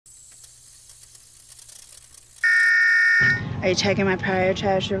Are you checking my tire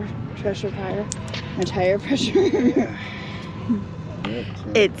pressure? My tire pressure?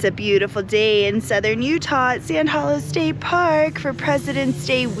 It's a beautiful day in southern Utah at Sand Hollow State Park for President's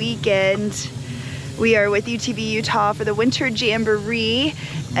Day weekend. We are with UTV Utah for the Winter Jamboree,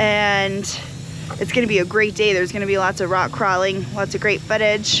 and it's gonna be a great day. There's gonna be lots of rock crawling, lots of great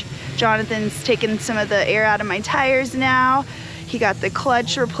footage. Jonathan's taking some of the air out of my tires now. He got the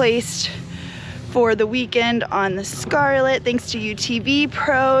clutch replaced for the weekend on the Scarlet, thanks to UTV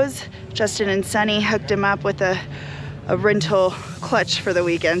pros. Justin and Sunny hooked him up with a rental clutch for the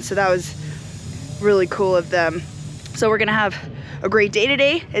weekend, so that was really cool of them. So we're gonna have a great day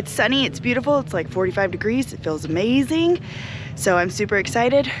today. It's sunny, it's beautiful, it's like 45 degrees, it feels amazing. So I'm super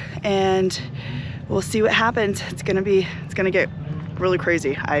excited, and we'll see what happens. It's gonna get really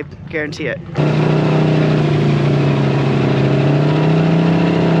crazy, I guarantee it.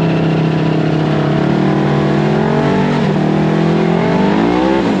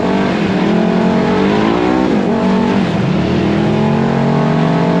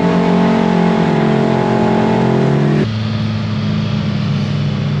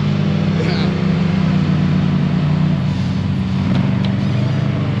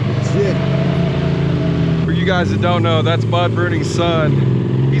 Guys that don't know, that's Bud Bruning's son.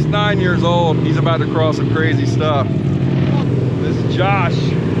 He's 9 years old. He's about to cross some crazy stuff. This is Josh.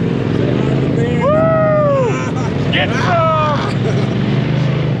 Woo! Get some!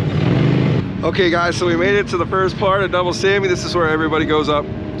 Okay guys, so we made it to the first part of Double Sammy. This is where everybody goes up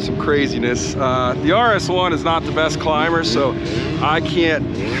some craziness. The RS1 is not the best climber, so I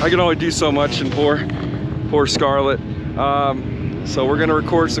can only do so much in poor Scarlet. So we're gonna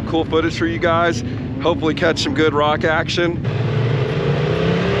record some cool footage for you guys. Hopefully catch some good rock action.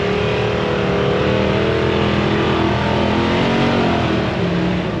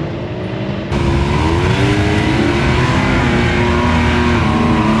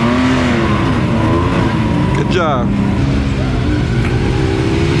 Good job.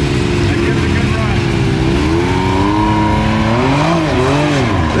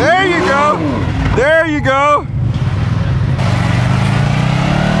 There you go. There you go.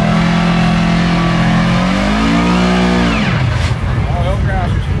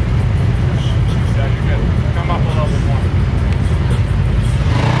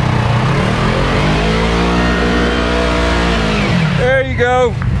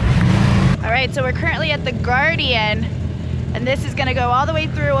 Go. All right, so we're currently at the Guardian, and this is gonna go all the way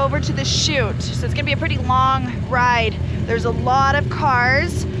through over to the Chute. So it's gonna be a pretty long ride. There's a lot of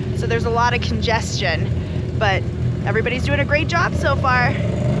cars, so there's a lot of congestion, but everybody's doing a great job so far. All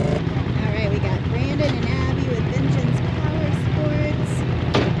right, we got Brandon and Abby with Vengeance Power Sports.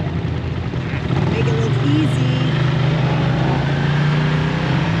 Make it look easy.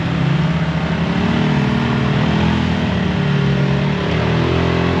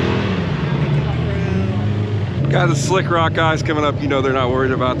 Got the slick rock guys coming up. You know they're not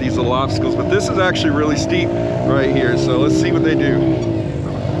worried about these little obstacles, but this is actually really steep right here. So let's see what they do.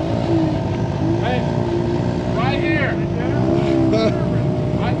 Hey, right here.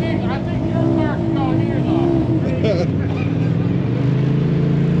 I think your car can go here though.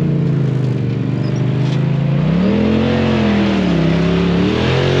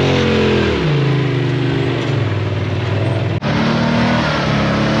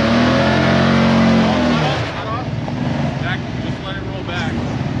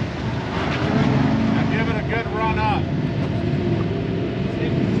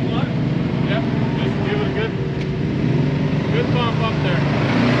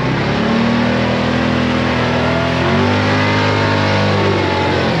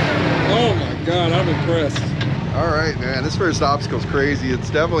 Alright man, this first obstacle is crazy. It's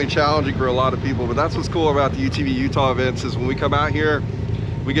definitely challenging for a lot of people, but that's what's cool about the UTV Utah events is when we come out here,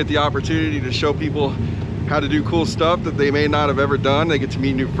 we get the opportunity to show people how to do cool stuff that they may not have ever done. They get to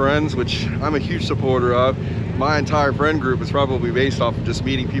meet new friends, which I'm a huge supporter of. My entire friend group is probably based off of just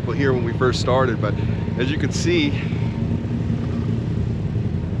meeting people here when we first started, but as you can see,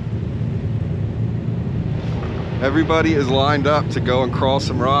 everybody is lined up to go and crawl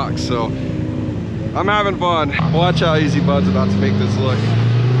some rocks. So I'm having fun. Watch how easy Bud's about to make this look.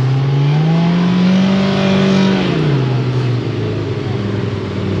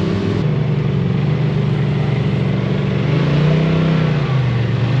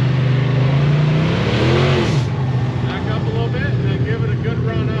 Back up a little bit and then give it a good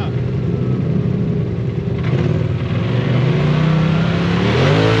run up.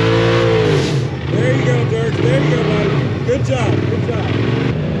 There you go, Dirk. There you go, buddy. Good job. Good job.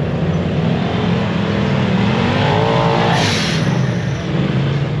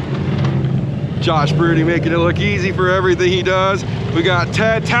 Josh Broody making it look easy for everything he does. We got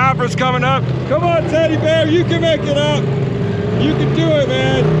Ted Tappers coming up. Come on, Teddy Bear, you can make it up. You can do it,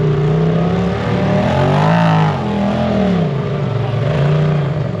 man.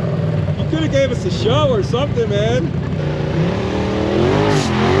 You could have gave us a show or something, man.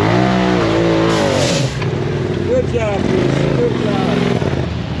 Good job, Bruce. Good job.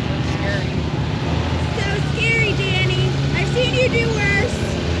 So scary, Danny. I've seen you do worse.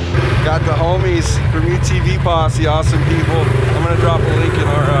 Got the homies from UTV Posse, awesome people. I'm gonna drop a link in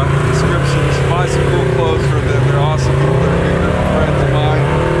our descriptions. Buy some cool clothes from them. They're awesome people. They're here. They're friends of mine.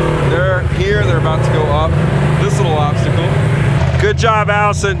 They're here. They're about to go up this little obstacle. Good job,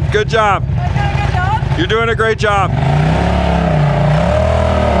 Allison. Good job. You're doing a great job.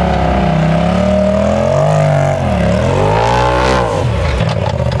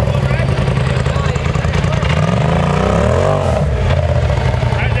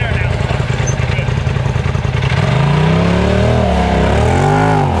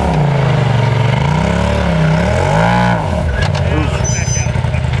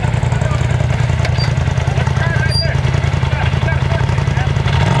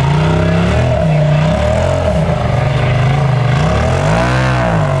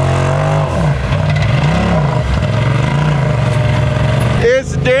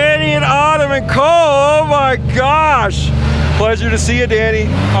 Cole, oh my gosh. Pleasure to see you,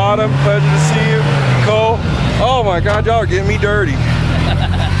 Danny. Autumn, pleasure to see you. Cole, oh my God, y'all are getting me dirty.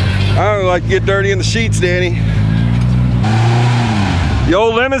 I don't like to get dirty in the sheets, Danny. The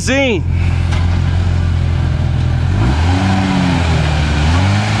old limousine.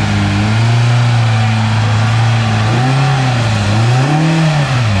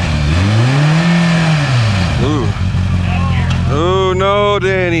 Ooh. Oh no,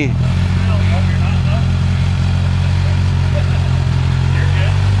 Danny.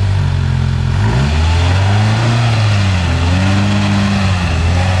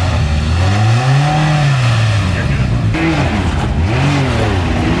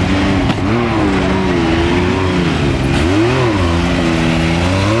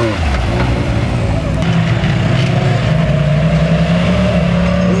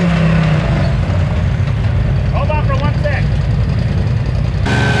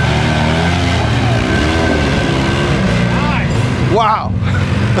 Wow.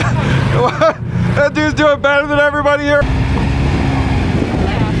 That dude's doing better than everybody here.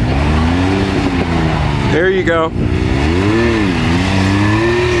 There you go.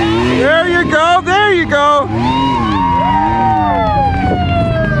 There you go. There you go.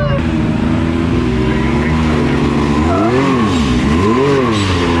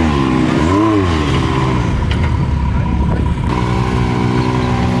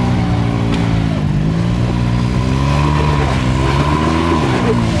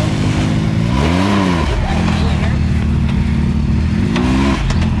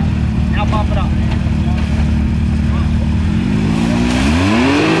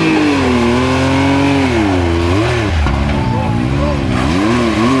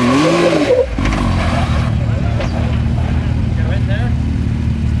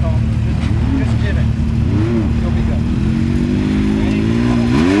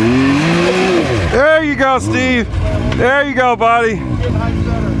 There you go, Steve. There you go, buddy.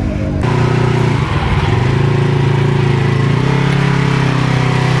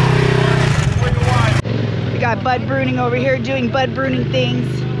 We got Bud Bruning over here doing Bud Bruning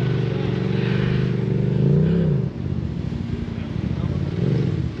things.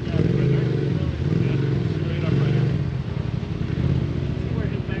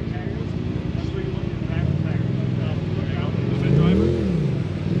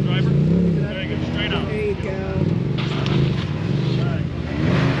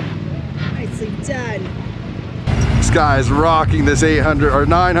 Done. This guy is rocking this 800 or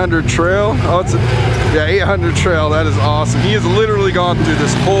 900 trail. Oh, it's a, yeah, 800 trail. That is awesome. He has literally gone through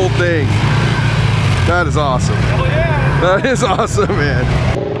this whole thing. That is awesome. Oh yeah. That is awesome, man.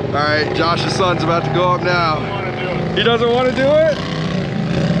 All right, Josh's son's about to go up now. He doesn't want to do it?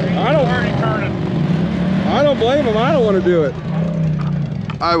 I don't blame him. I don't want to do it.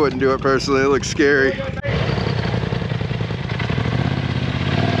 I wouldn't do it personally. It looks scary.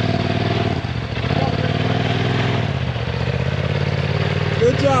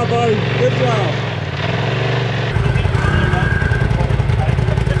 Good job, buddy. Good job.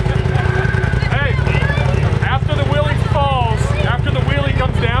 Hey, after the wheelie falls, after the wheelie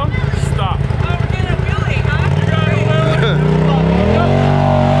comes down, stop. Oh, we're doing a wheelie, huh?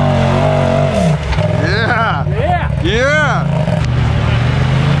 Yeah. Yeah. Yeah.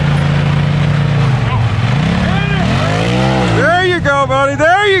 There you go, buddy.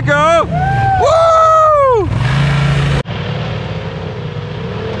 There you go. Woo!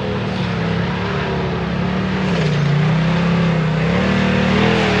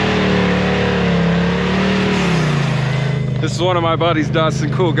 is one of my buddies,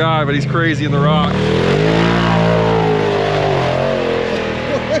 Dustin. Cool guy, but he's crazy in the rock.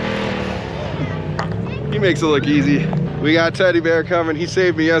 He makes it look easy. We got Teddy Bear coming. He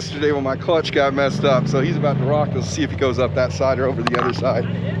saved me yesterday when my clutch got messed up. So he's about to rock. Let's see if he goes up that side or over the other side.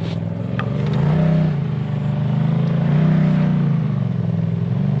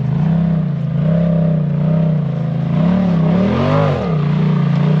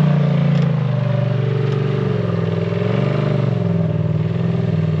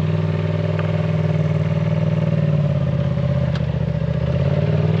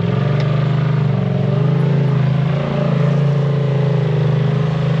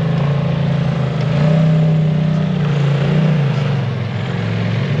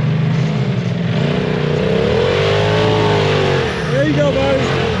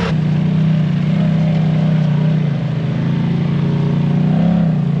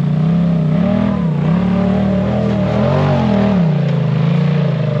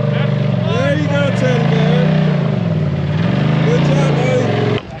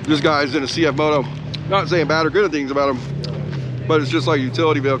 This guy's in a CF Moto. Not saying bad or good things about him, but it's just like a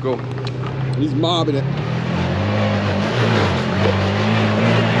utility vehicle. He's mobbing it.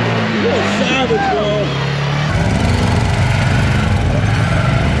 You're a savage, bro.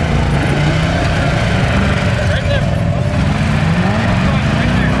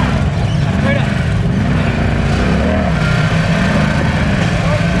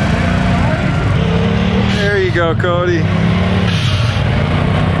 There you go, Cody.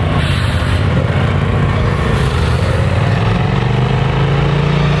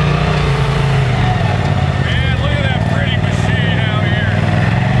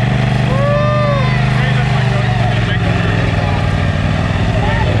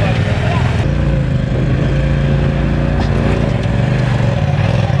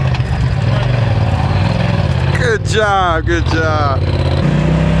 Good job, good job.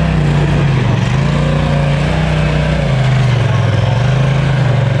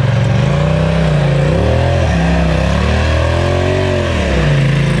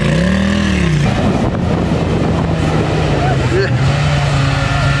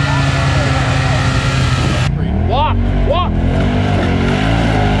 Walk!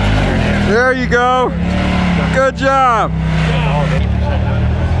 There you go. Good job.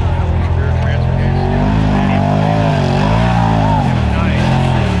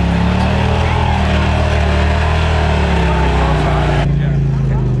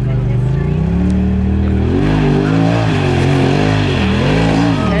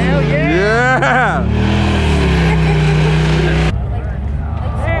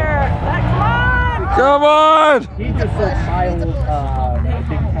 Come on! He just said I big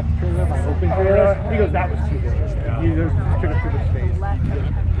temperature, my open trailer. He goes, that was too big. He just took it through the space.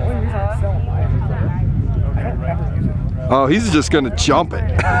 Oh, he's just gonna jump it.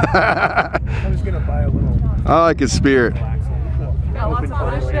 I'm just gonna buy a little. I like his spirit. Got lots of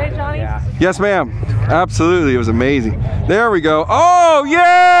footage today, Johnny? Yes, ma'am. Absolutely, it was amazing. There we go. Oh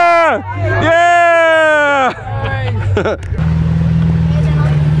yeah! Yeah!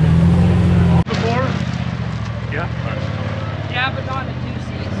 Yeah, but not in a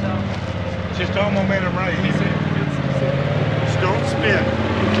 2-seat, so. Just all momentum right. Just don't spin.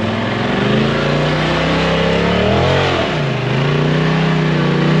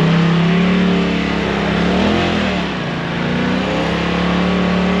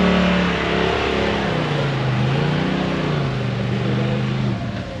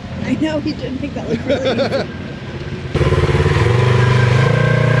 I know, he did make that look really easy.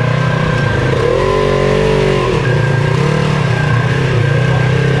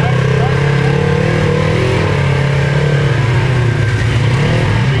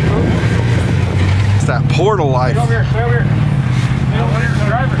 That portal life. Stay over here. Let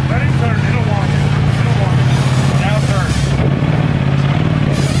him turn. It'll walk. Now turn.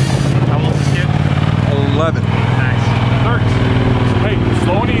 How old is this kid? 11. Nice. 30. Hey,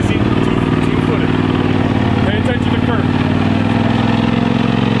 slow and easy. Two-footed. Pay attention to curve.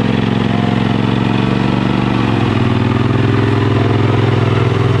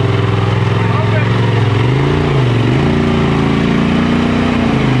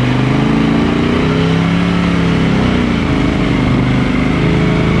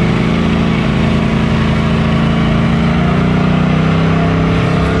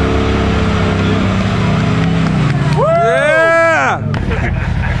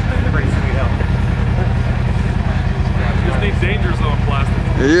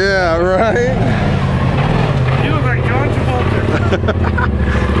 Yeah, right? You look like John Travolta.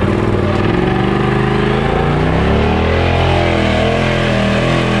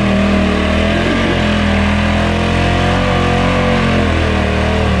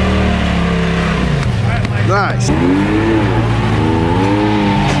 Nice. I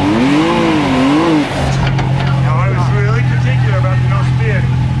was really particular about the no spin.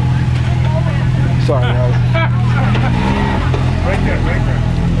 Sorry, guys. Right there, right there.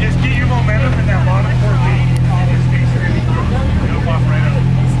 Just get your momentum in that bottom 4 feet. Just stay steady. It'll pop right up.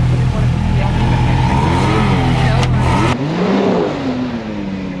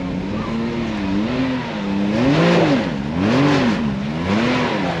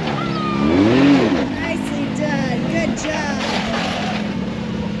 Nicely done. Good job.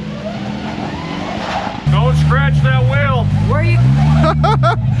 Don't scratch that wheel. Where you?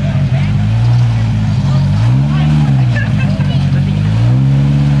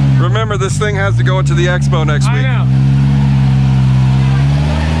 Remember, this thing has to go into the expo next week. I know.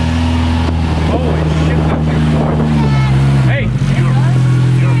 Holy shit, that thing's going. Hey,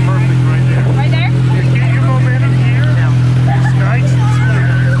 You're perfect right there. Right there? Just get your momentum here. It's nice and slow.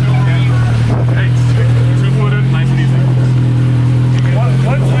 hey, 2-footed, nice and easy.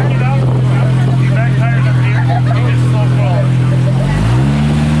 Once you get out, your back tires up here, you just slow forward.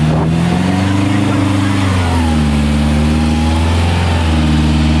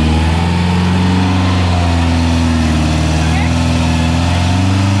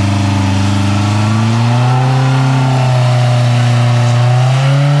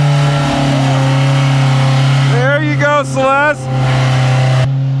 There you go, Celeste.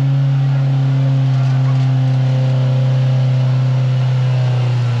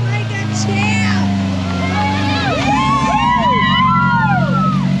 Like a champ.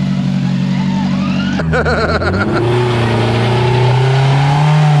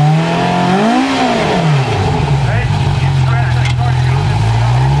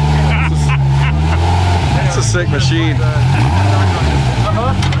 It's a sick machine.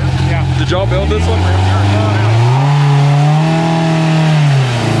 Yeah. Did y'all build this one?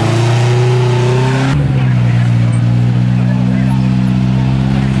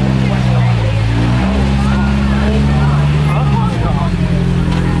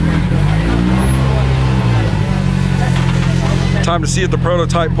 Time to see if the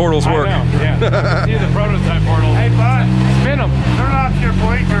prototype portals work. I know, yeah. See the prototype portal. Hey, bud, Spin them. turn off your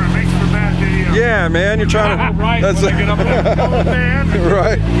blinker. It makes for bad video. Yeah, man, you're trying to. Right, when they get up there. Oh, man.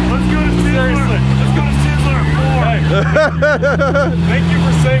 Right. Let's go to Sizzler. Let's go to Sizzler at 4. Hey, thank you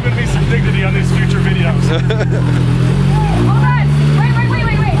for saving me some dignity on these future videos. Hold on. Wait. I'm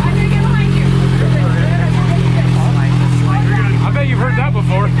gonna get behind you. I bet you've heard that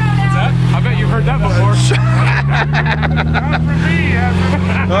before. What's that? I bet you've heard that before. Not for me,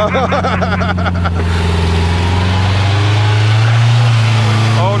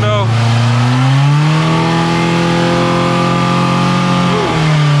 Oh no.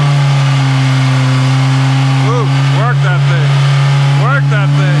 Ooh, work that thing. Work that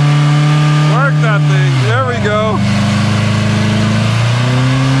thing. Work that thing. There we go.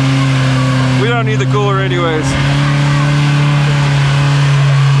 We don't need the cooler anyways.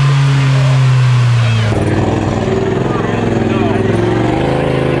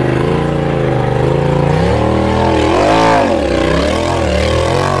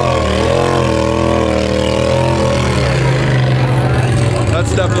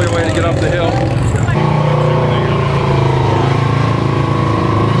 That's definitely a way to get up the hill.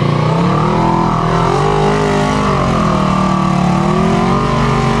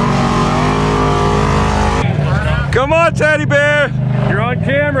 Come on, Teddy Bear. You're on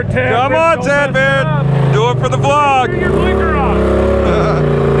camera, Ted. Come on, Don't Ted mess it up. Bear. Do it for the vlog. Turn your blinker off.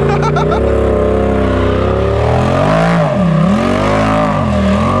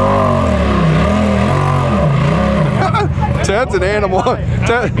 Ted's an animal.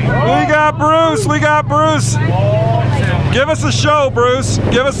 Ted, we got Bruce. We got Bruce. Give us a show, Bruce.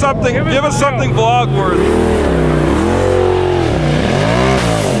 Give us something. Give us something vlog worthy.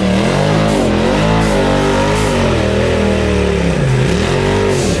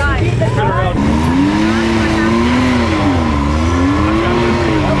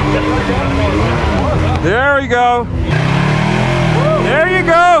 There we go. There you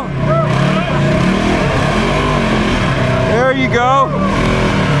go. There you go.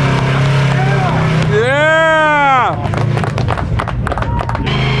 Yeah.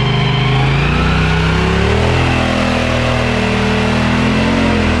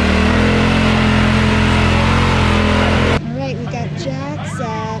 All right, we got Jack's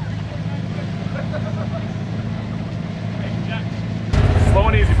up. Slow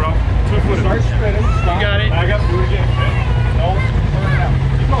and easy, bro. 2-footed. Start spinning. Stop. You got it. Back up. Do it again. No. Turn it out.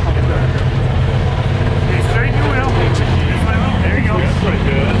 Keep going like that. Okay, straighten your wheel. There you go. That's pretty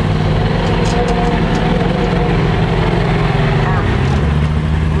good.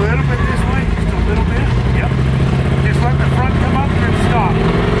 A little bit this way, just a little bit. Yep.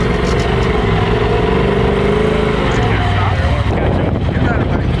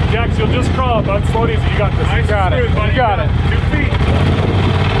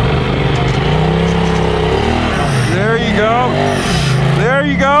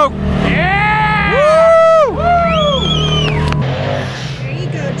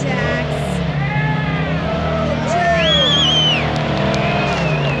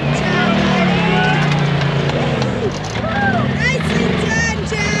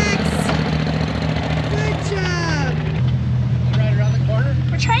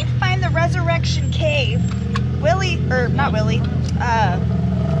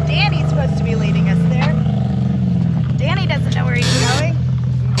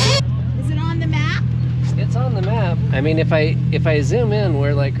 I mean, if I zoom in,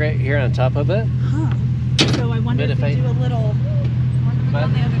 we're like right here on top of it. Huh. So I wonder if we do a little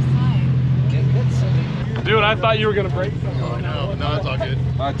on the other side. Dude, I thought you were gonna break something. Oh, no, it's all good.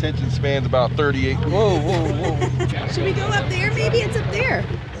 My attention span's about 38. Whoa, whoa, whoa. Should we go up there? Maybe it's up there.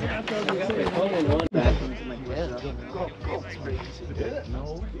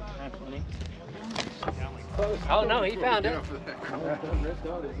 Oh no, he found it.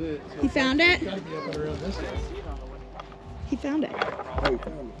 He found it? He found it.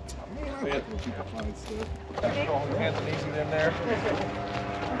 Anthony's in there.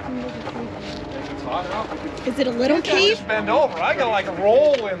 Is it a little cave? Just bend over. I gotta like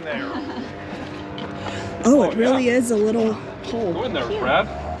roll in there. Oh, it really is a little hole. Go in there, Brad.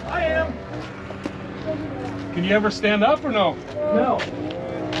 I am. Can you ever stand up or no? No.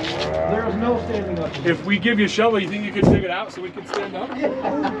 There is no standing up. If we give you a shovel, you think you could dig it out so we can stand up?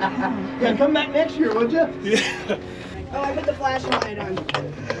 Yeah, come back next year, would you? Yeah. Oh, I put the flashlight on.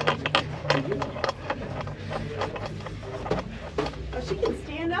 Oh, she can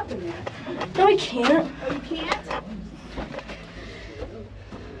stand up in there. No, I can't. Oh, you can't?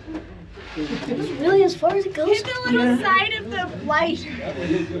 It's really as far as it goes. Hit the little side of the light.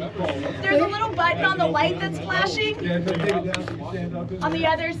 There's a little button on the light that's flashing. On the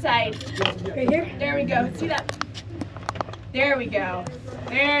other side. Right here? There we go. See that? There we go.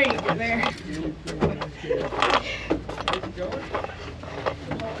 There you go. There.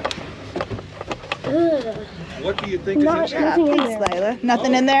 What do you think is in there? Thanks, Lila.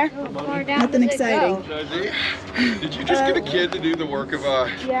 Nothing in there? Nothing exciting. Did you just get a kid to do the work of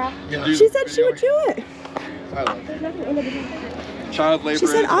Yeah. She said she would do it. I love it. Child labor. She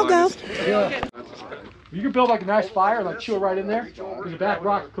said, I'll go. You can build like a nice fire and like chew it right in there. There's a back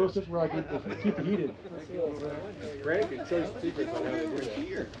rock closest where like keep it heated.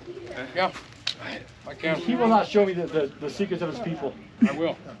 Yeah. I can. He will not show me the secrets of his people. I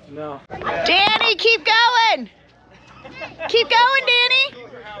will. No. Danny, keep going. Keep going, Danny.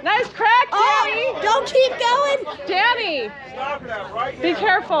 Nice crack, Danny. Oh, don't keep going. Danny, be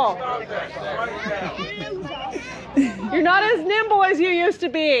careful. You're not as nimble as you used to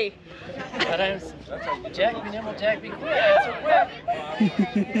be. Sometimes, Jack, be nimble, Jack, be quick.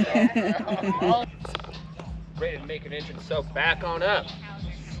 Ready to make an entrance, so back on up.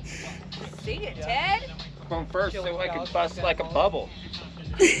 See it, Ted? Come first so I can bust like a bubble.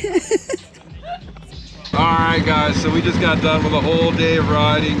 Alright guys, so we just got done with a whole day of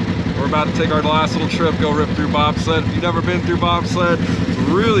riding. We're about to take our last little trip, go rip through bobsled. If you've never been through bobsled, it's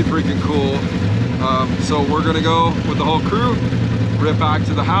really freaking cool. So we're gonna go with the whole crew, rip back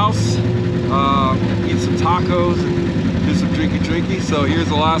to the house, eat some tacos, and do some drinky. So here's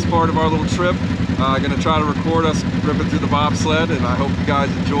the last part of our little trip. Gonna try to record us ripping through the bobsled, and I hope you guys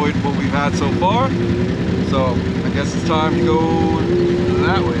enjoyed what we've had so far. So I guess it's time to go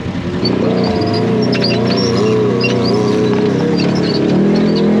that way.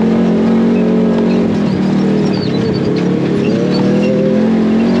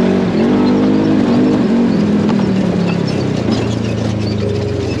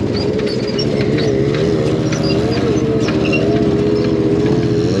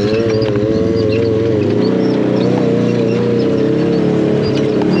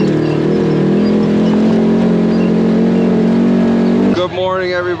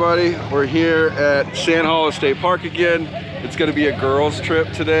 Everybody, we're here at San Hollow State Park again. It's going to be a girls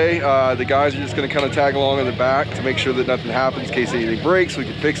trip today. The guys are just going to kind of tag along in the back to make sure that nothing happens in case anything breaks. We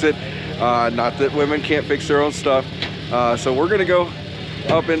can fix it. Not that women can't fix their own stuff. So we're going to go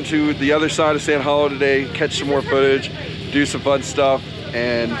up into the other side of San Hollow today, catch some more footage, do some fun stuff,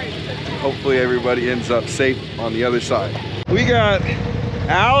 and hopefully everybody ends up safe on the other side. We got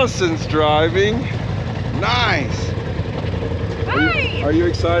Allison's driving. Nice. Are you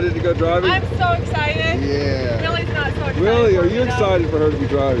excited to go driving? I'm so excited. Yeah. Willie's not so excited. Willie, are you excited for her to be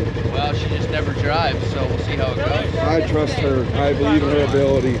driving? Well, she just never drives, so we'll see how it goes. I trust her. I believe in her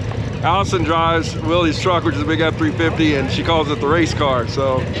ability. Allison drives Willie's truck, which is a big F-350, and she calls it the race car.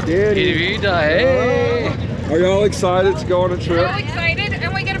 So, Hey. Are y'all excited to go on a trip? We're excited,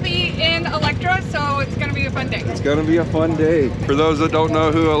 and we're going to be in Electra, so it's going to be a fun day. It's going to be a fun day. For those that don't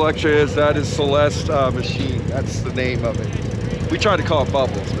know who Electra is, that is Celeste's machine. That's the name of it. We tried to call it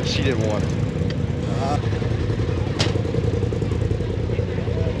Bubbles, but she didn't want it.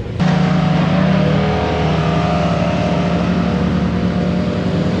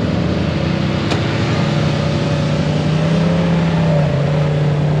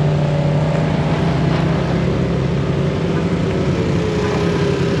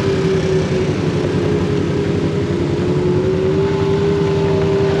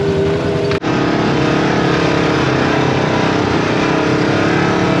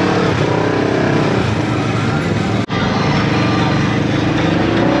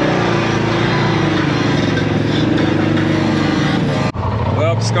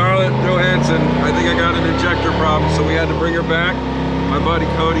 Scarlett Johansson, I think I got an injector problem, so we had to bring her back. My buddy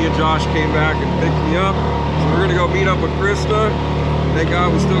Cody and Josh came back and picked me up. So we're gonna go meet up with Krista. Thank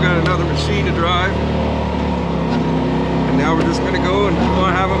God we still got another machine to drive. And now we're just gonna go and keep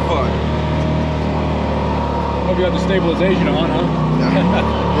on having fun. Hope you have the stabilization on, huh?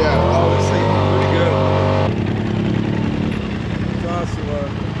 Yeah, oh, this thing's pretty good.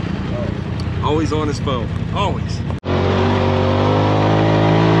 Joshua, always on his phone, always.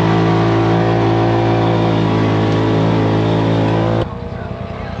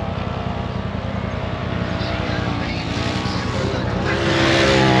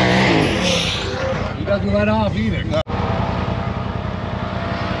 He doesn't let off either.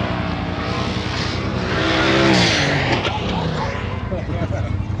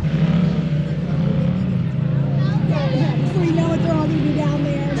 Yeah, before you know it, they're all gonna be down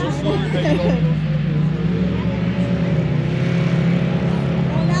there.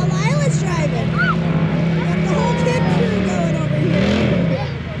 Oh, now Lila's driving. We got the whole kid crew going over here.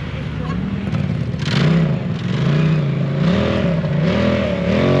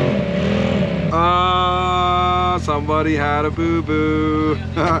 Somebody had a boo-boo.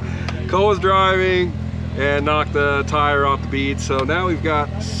 Cole was driving and knocked the tire off the bead, so now we've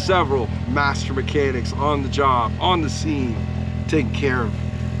got several master mechanics on the job, on the scene, taking care of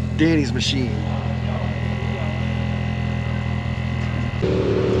Danny's machine.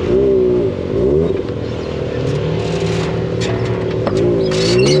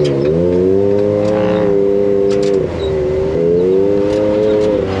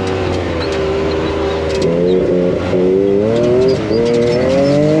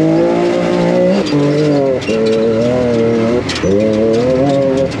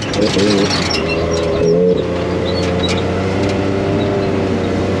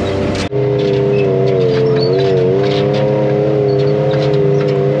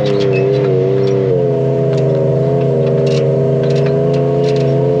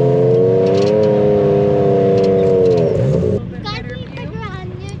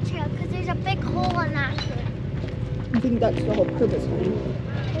 I think that's the whole purpose, honey.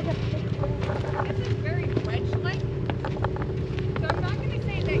 This is very wedge-like, so I'm not going to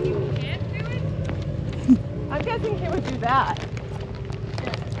say that you can't do it. I'm guessing he would do that.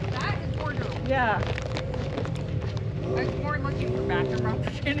 That is more doable. Yeah. I was more looking for bathroom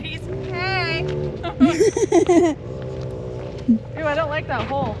opportunities. Hey! Ew, I don't like that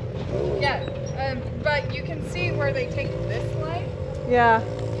hole. Yeah, but you can see where they take this line. Yeah.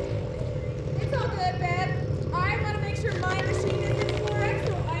 It's all good, babe. I want to make sure my machine isn't correct,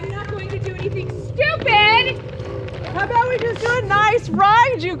 so I'm not going to do anything stupid. How about we just do a nice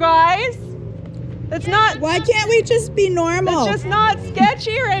ride, you guys? It's not. Why can't we just be normal? It's just not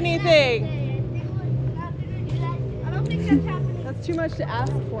sketchy or anything. I don't think that's happening. That's too much to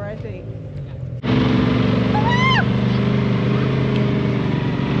ask for, I think.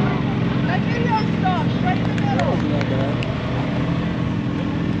 That video stops right in the middle.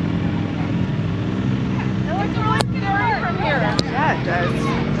 It looks really scary from here. Yeah, it does.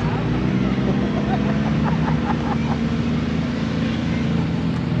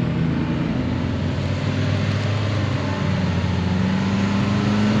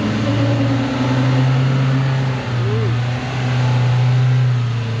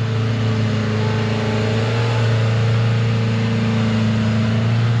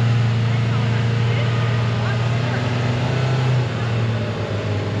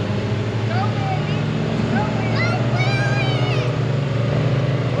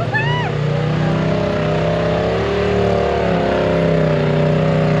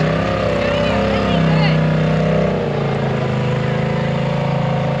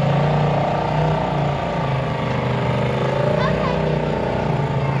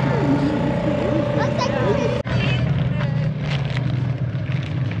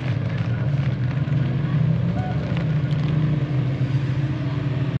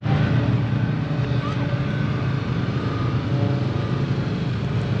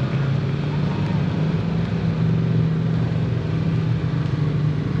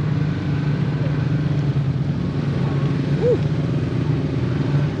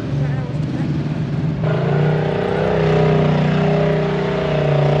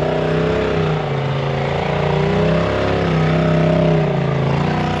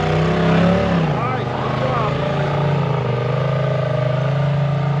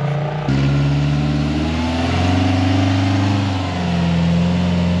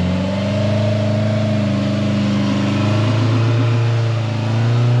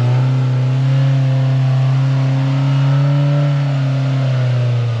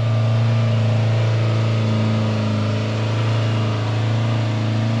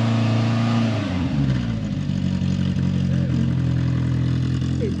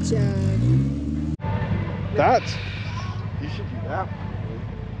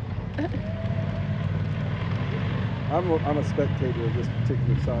 I'm a spectator of this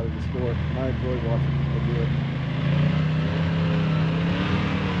particular side of the sport, and I enjoy watching people do it.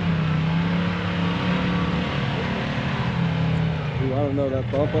 Ooh, I don't know,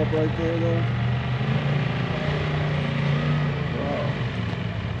 that bump up right there though. Wow.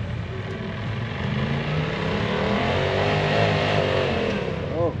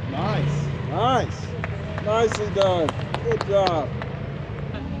 Oh, nice. Nice. Nicely done. Good job.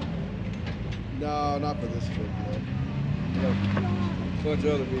 No, not for this trip, though. A bunch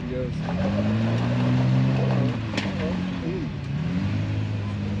of other videos. Oh,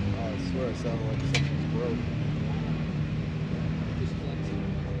 I swear it sounded like something's broke.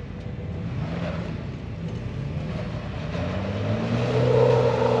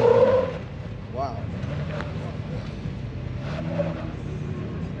 Wow.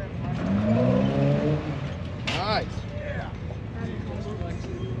 Nice.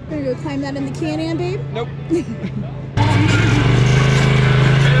 Gonna go climb that in the Can-Am, babe? Nope.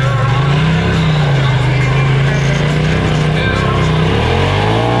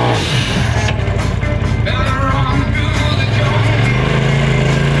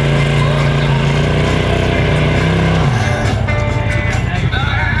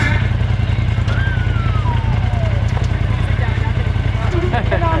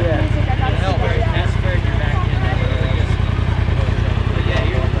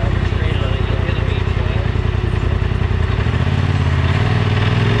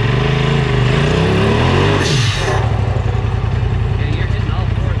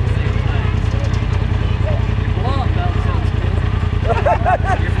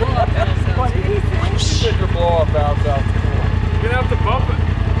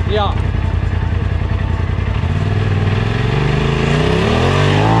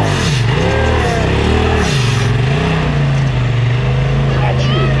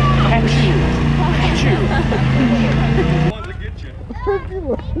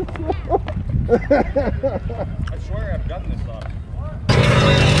 I swear I've done this up.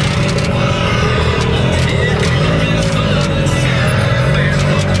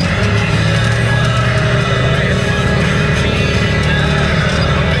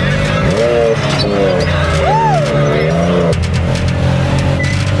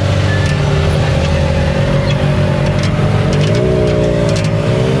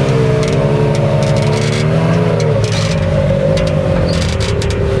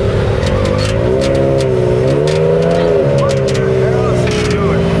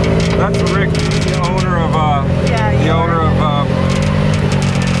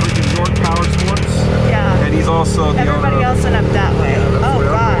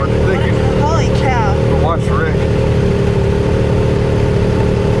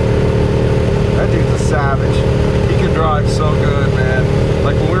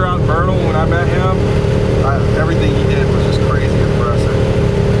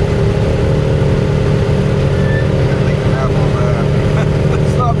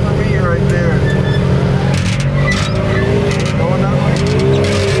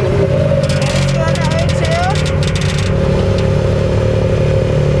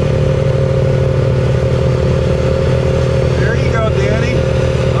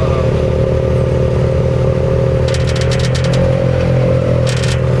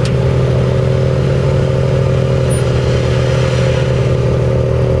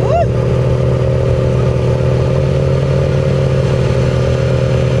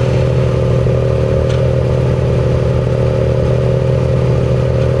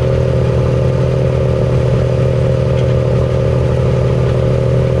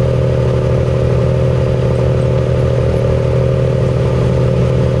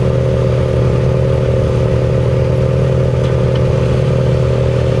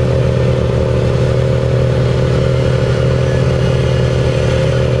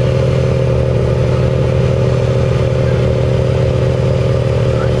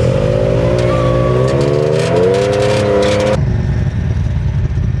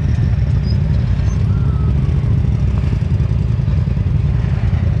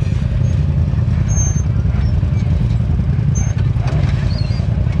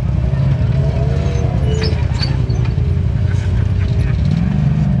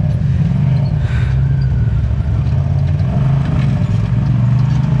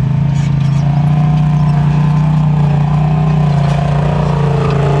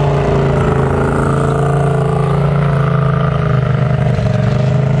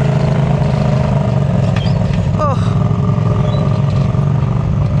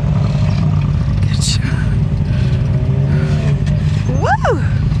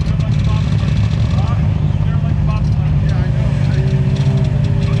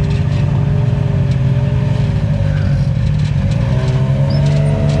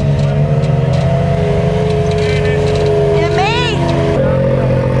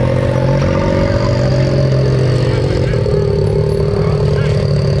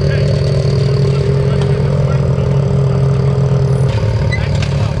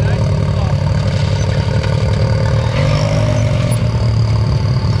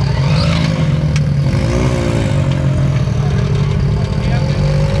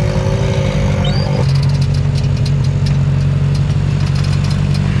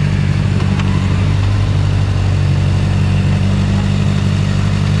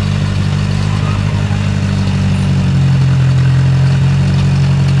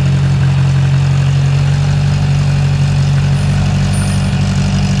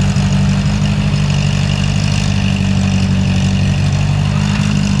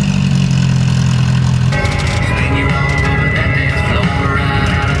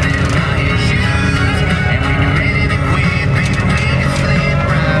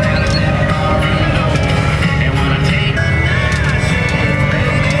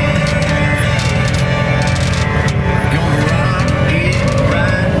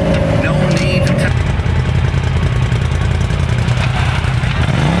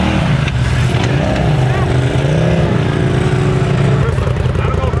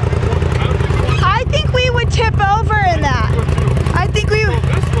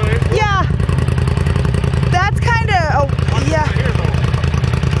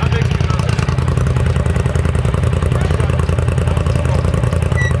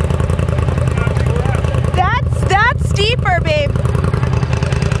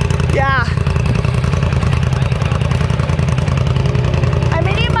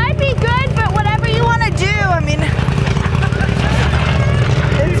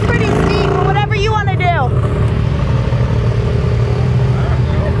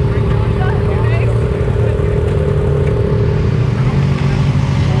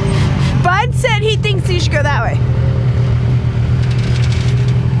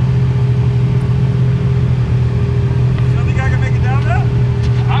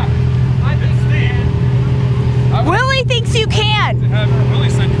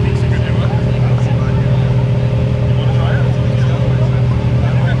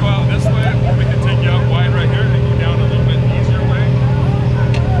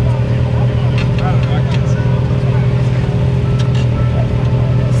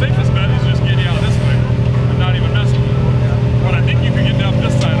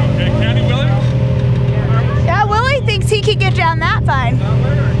 fine.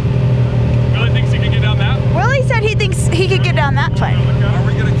 Really thinks he can get down that? Willie said he thinks he could get down that fine. Are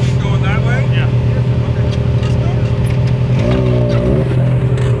we gonna keep going that way? Yeah.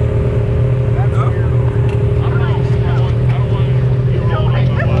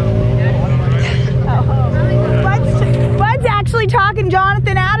 Bud's actually talking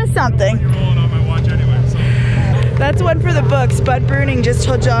Jonathan out of something. That's one for the books. Bud Bruning just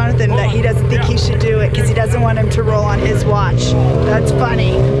told Jonathan that he doesn't think he should do it because he doesn't want him to roll on his watch. That's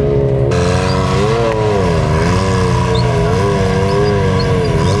funny.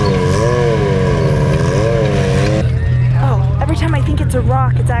 Oh, every time I think it's a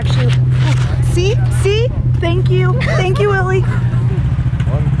rock, it's actually... See? See? Thank you. Thank you, Willie. Yeah,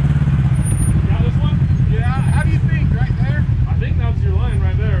 this one? Yeah, how do you think? Right there? I think that's your line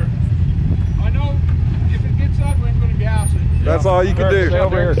right there. I know if it gets up, we're going to gas it. That's all you can do.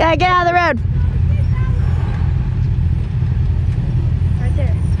 Yeah, get out of the road. Right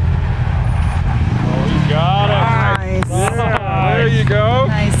there. Oh, you got it. Nice. Yeah, there you go.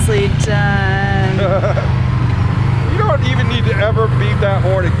 Nicely done. You don't even need to ever beat that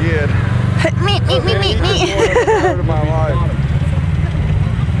horn again. Meet. Out of my life.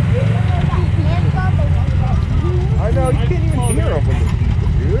 I know, you can't even hear them when they beat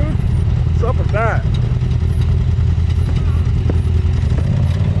you, dude. What's up with that?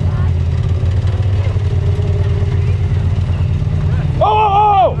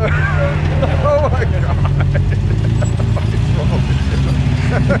 Oh! Oh my God.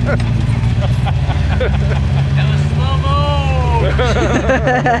 That was slow-mo!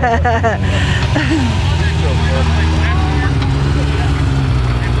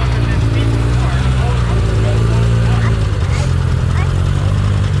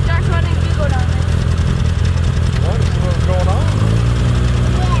 Josh, why didn't you go down there? What's going on?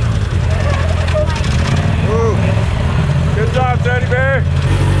 Ooh. Good job, Teddy Bear.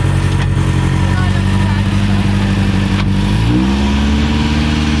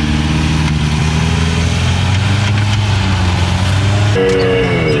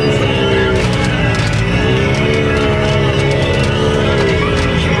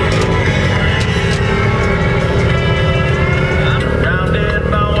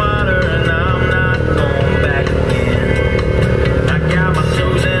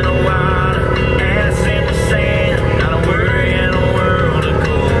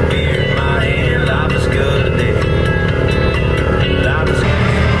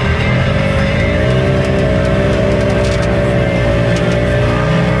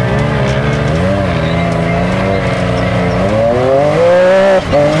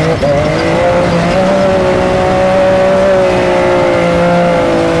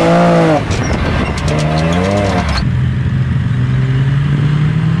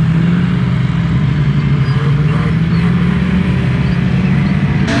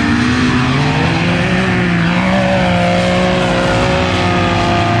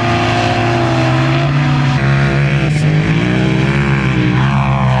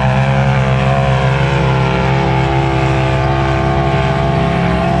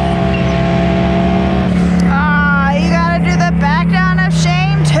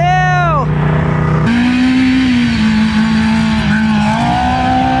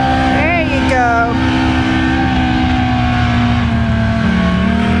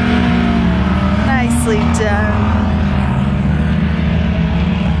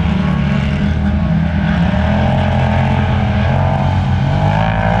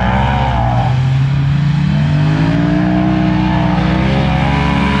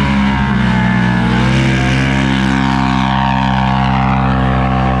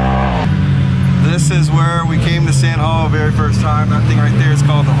 very first time. That thing right there is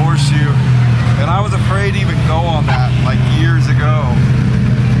called the Horseshoe. And I was afraid to even go on that like years ago.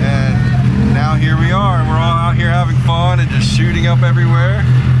 And now here we are, and we're all out here having fun and just shooting up everywhere.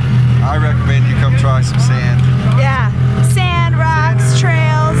 I recommend you come try some sand. Yeah, sand, rocks,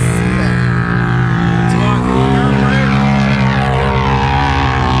 trails. It's fun.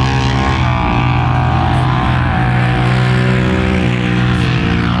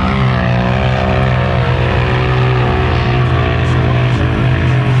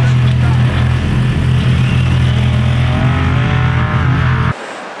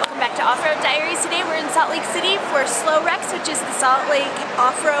 Salt Lake City for Slow Rex, which is the Salt Lake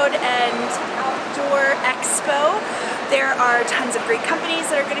Off-Road and Outdoor Expo. There are tons of great companies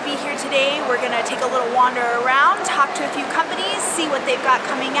that are going to be here today. We're going to take a little wander around, talk to a few companies, see what they've got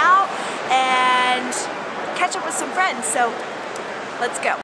coming out, and catch up with some friends. So let's go.